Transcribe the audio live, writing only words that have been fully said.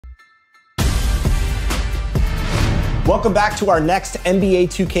Welcome back to our next NBA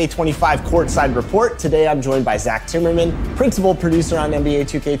 2K25 courtside report. Today I'm joined by Zach Timmerman, principal producer on NBA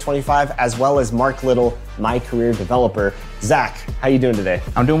 2K25, as well as Mark Little, Mycareer developer. Zach, how you doing today?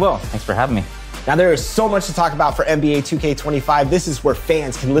 I'm doing well. Thanks for having me. Now there is so much to talk about for NBA 2K25. This is where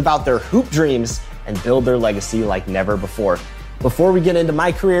fans can live out their hoop dreams and build their legacy like never before. Before we get into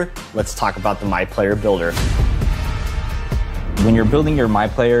Mycareer, let's talk about the MyPlayer builder. When you're building your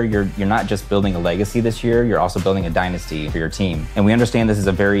MyPlayer, you're not just building a legacy this year, you're also building a dynasty for your team. And we understand this is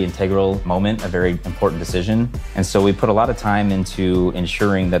a very integral moment, a very important decision. And so we put a lot of time into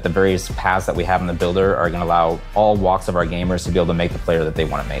ensuring that the various paths that we have in the builder are going to allow all walks of our gamers to be able to make the player that they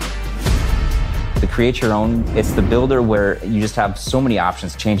want to make. To create your own, it's the builder where you just have so many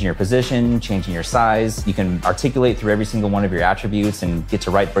options, changing your position, changing your size. You can articulate through every single one of your attributes and get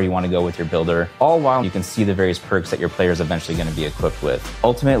to right where you want to go with your builder, all while you can see the various perks that your player is eventually going to be equipped with.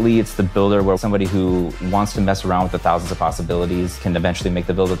 Ultimately, it's the builder where somebody who wants to mess around with the thousands of possibilities can eventually make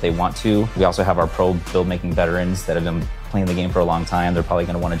the build that they want to. We also have our pro build making veterans that have been playing the game for a long time. They're probably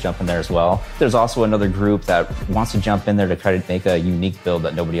going to want to jump in there as well. There's also another group that wants to jump in there to try to make a unique build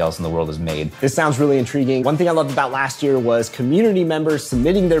that nobody else in the world has made. This sounds really intriguing. One thing I loved about last year was community members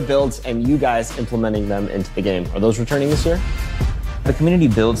submitting their builds and you guys implementing them into the game. Are those returning this year? The community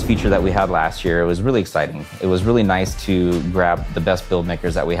builds feature that we had last year, it was really exciting. It was really nice to grab the best build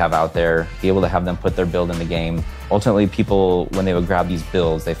makers that we have out there, be able to have them put their build in the game. Ultimately, people, when they would grab these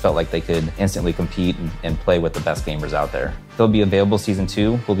builds, they felt like they could instantly compete and play with the best gamers out there. They'll be available season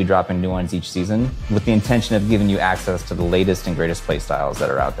 2. We'll be dropping new ones each season with the intention of giving you access to the latest and greatest play styles that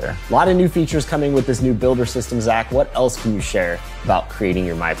are out there. A lot of new features coming with this new builder system, Zach. What else can you share about creating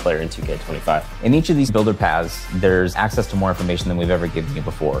your MyPlayer in 2K25? In each of these builder paths, there's access to more information than we've ever given you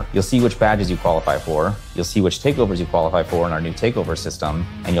before. You'll see which badges you qualify for. You'll see which takeovers you qualify for in our new takeover system.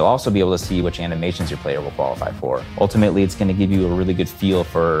 And you'll also be able to see which animations your player will qualify for. Ultimately, it's going to give you a really good feel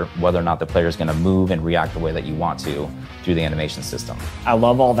for whether or not the player is going to move and react the way that you want to through the animation system. I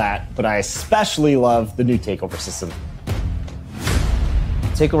love all that, but I especially love the new takeover system.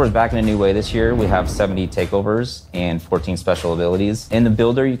 Takeover is back in a new way this year. We have 70 takeovers and 14 special abilities. In the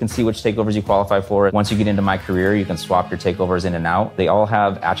builder, you can see which takeovers you qualify for. Once you get into Mycareer, you can swap your takeovers in and out. They all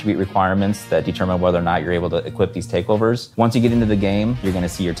have attribute requirements that determine whether or not you're able to equip these takeovers. Once you get into the game, you're going to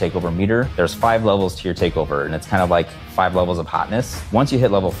see your takeover meter. There's 5 levels to your takeover, and it's kind of like 5 levels of hotness. Once you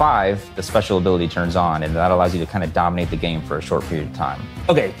hit level 5, the special ability turns on, and that allows you to kind of dominate the game for a short period of time.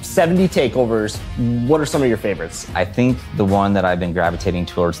 Okay, 70 takeovers. What are some of your favorites? I think the one that I've been gravitating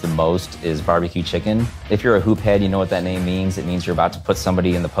towards the most is barbecue chicken. If you're a hoop head, you know what that name means. It means you're about to put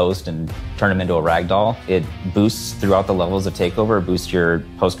somebody in the post and turn them into a rag doll. It boosts throughout the levels of takeover. It boosts your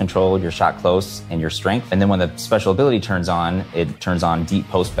post control, your shot close, and your strength. And then when the special ability turns on, it turns on deep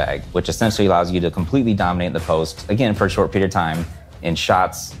post bag, which essentially allows you to completely dominate the post, again, for a short period of time, in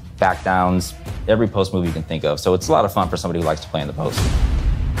shots, back downs, every post move you can think of. So it's a lot of fun for somebody who likes to play in the post.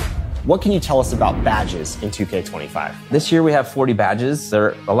 What can you tell us about badges in 2K25? This year we have 40 badges.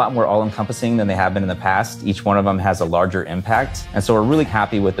 They're a lot more all-encompassing than they have been in the past. Each one of them has a larger impact. And so we're really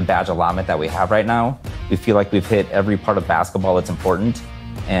happy with the badge allotment that we have right now. We feel like we've hit every part of basketball that's important.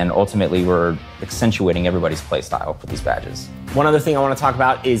 And ultimately, we're accentuating everybody's play style for these badges. One other thing I want to talk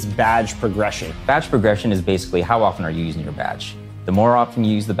about is badge progression. Badge progression is basically how often are you using your badge. The more often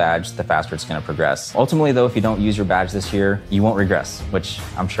you use the badge, the faster it's going to progress. Ultimately, though, if you don't use your badge this year, you won't regress, which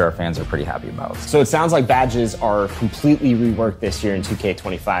I'm sure our fans are pretty happy about. So it sounds like badges are completely reworked this year in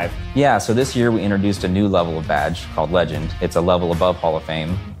 2K25. Yeah, so this year we introduced a new level of badge called Legend. It's a level above Hall of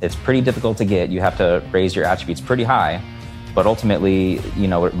Fame. It's pretty difficult to get. You have to raise your attributes pretty high, but ultimately, you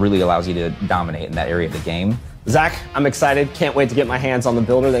know, it really allows you to dominate in that area of the game. Zach, I'm excited. Can't wait to get my hands on the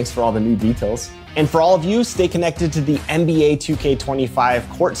builder. Thanks for all the new details. And for all of you, stay connected to the NBA 2K25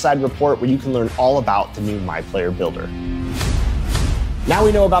 courtside report where you can learn all about the new MyPlayer builder. Now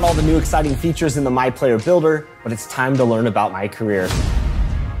we know about all the new exciting features in the MyPlayer builder, but it's time to learn about Mycareer.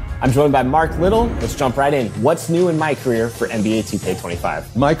 I'm joined by Mark Little. Let's jump right in. What's new in Mycareer for NBA 2K25?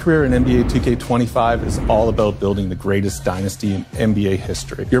 Mycareer in NBA 2K25 is all about building the greatest dynasty in NBA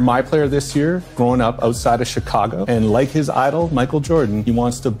history. You're MyPlayer this year, growing up outside of Chicago, and like his idol, Michael Jordan, he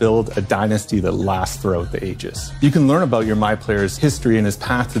wants to build a dynasty that lasts throughout the ages. You can learn about your MyPlayer's history and his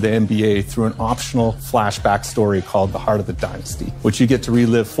path to the NBA through an optional flashback story called The Heart of the Dynasty, which you get to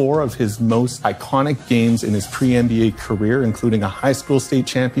relive 4 of his most iconic games in his pre-NBA career, including a high school state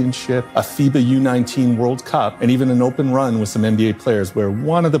championship, Championship, a FIBA U19 World Cup, and even an open run with some NBA players where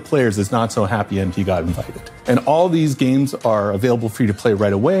one of the players is not so happy MP got invited. And all these games are available for you to play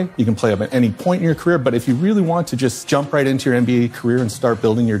right away. You can play them at any point in your career, but if you really want to just jump right into your NBA career and start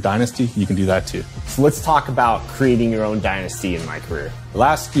building your dynasty, you can do that too. So let's talk about creating your own dynasty in Mycareer.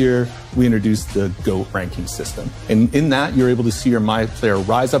 Last year, we introduced the GOAT ranking system. And in that, you're able to see your MyPlayer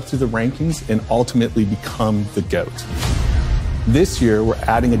rise up through the rankings and ultimately become the GOAT. This year, we're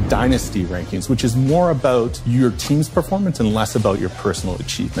adding a dynasty rankings, which is more about your team's performance and less about your personal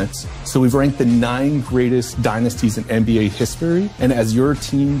achievements. So we've ranked the 9 greatest dynasties in NBA history. And as your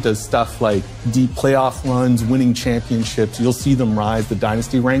team does stuff like deep playoff runs, winning championships, you'll see them rise the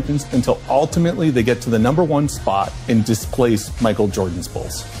dynasty rankings until ultimately they get to the #1 spot and displace Michael Jordan's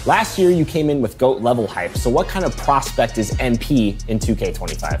Bulls. Last year, you came in with GOAT level hype. So what kind of prospect is MP in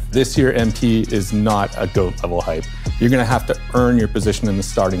 2K25? This year, MP is not a GOAT level hype. You're going to have to earn your position in the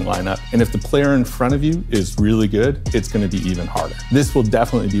starting lineup. And if the player in front of you is really good, it's going to be even harder. This will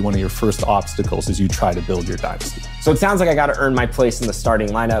definitely be one of your first obstacles as you try to build your dynasty. So it sounds like I got to earn my place in the starting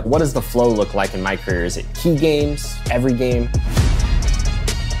lineup. What does the flow look like in Mycareer? Is it key games, every game?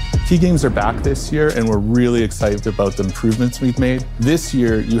 Key games are back this year, and we're really excited about the improvements we've made. This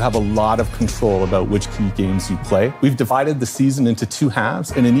year, you have a lot of control about which key games you play. We've divided the season into 2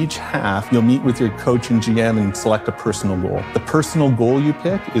 halves, and in each half, you'll meet with your coach and GM and select a personal goal. The personal goal you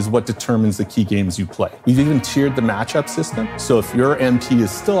pick is what determines the key games you play. We've even tiered the matchup system, so if your MP is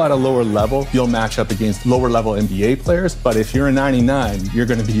still at a lower level, you'll match up against lower level NBA players, but if you're a 99, you're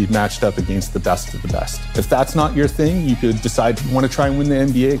going to be matched up against the best of the best. If that's not your thing, you could decide you want to try and win the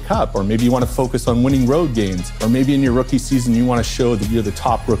NBA Cup, or maybe you want to focus on winning road games, or maybe in your rookie season you want to show that you're the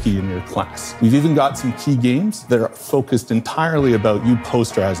top rookie in your class. We've even got some key games that are focused entirely about you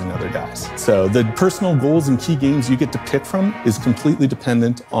posterizing other guys. So the personal goals and key games you get to pick from is completely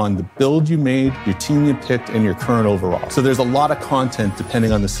dependent on the build you made, your team you picked, and your current overall. So there's a lot of content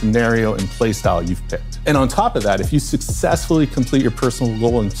depending on the scenario and play style you've picked. And on top of that, if you successfully complete your personal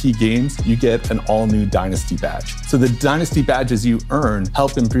goal in key games, you get an all-new Dynasty badge. So the Dynasty badges you earn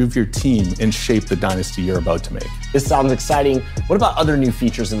help improve your team and shape the dynasty you're about to make. This sounds exciting. What about other new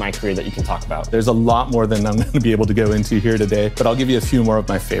features in Mycareer that you can talk about? There's a lot more than I'm going to be able to go into here today, but I'll give you a few more of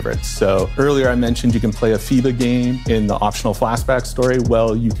my favorites. So earlier I mentioned you can play a FIBA game in the optional flashback story.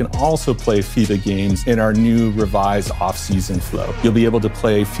 Well, you can also play FIBA games in our new revised off-season flow. You'll be able to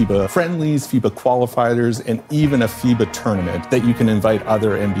play FIBA friendlies, FIBA qualifiers, and even a FIBA tournament that you can invite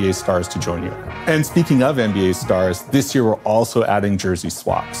other NBA stars to join you. And speaking of NBA stars, this year we're also adding jersey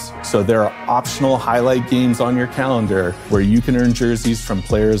swaps. So there are optional highlight games on your calendar where you can earn jerseys from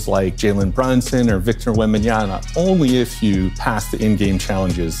players like Jalen Brunson or Victor Wembanyama only if you pass the in-game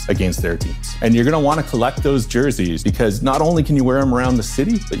challenges against their teams. And you're going to want to collect those jerseys because not only can you wear them around the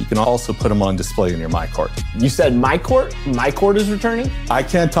city, but you can also put them on display in your Mycourt. You said Mycourt? Mycourt is returning? I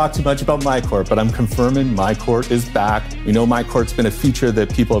can't talk too much about Mycourt, but I'm confirming Mycourt is back. We know Mycourt's been a feature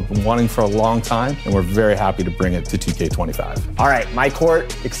that people have been wanting for a long time, and we're very happy to bring it to 2K25. All right,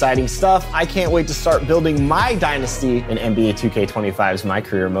 Mycourt, exciting stuff. I can't wait to start building my dynasty in NBA 2K25's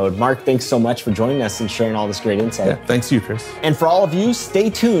Mycareer mode. Mark, thanks so much for joining us and sharing all this great insight. Yeah, thanks to you, Chris. And for all of you, stay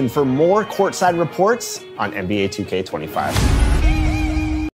tuned for more courtside reports on NBA 2K25.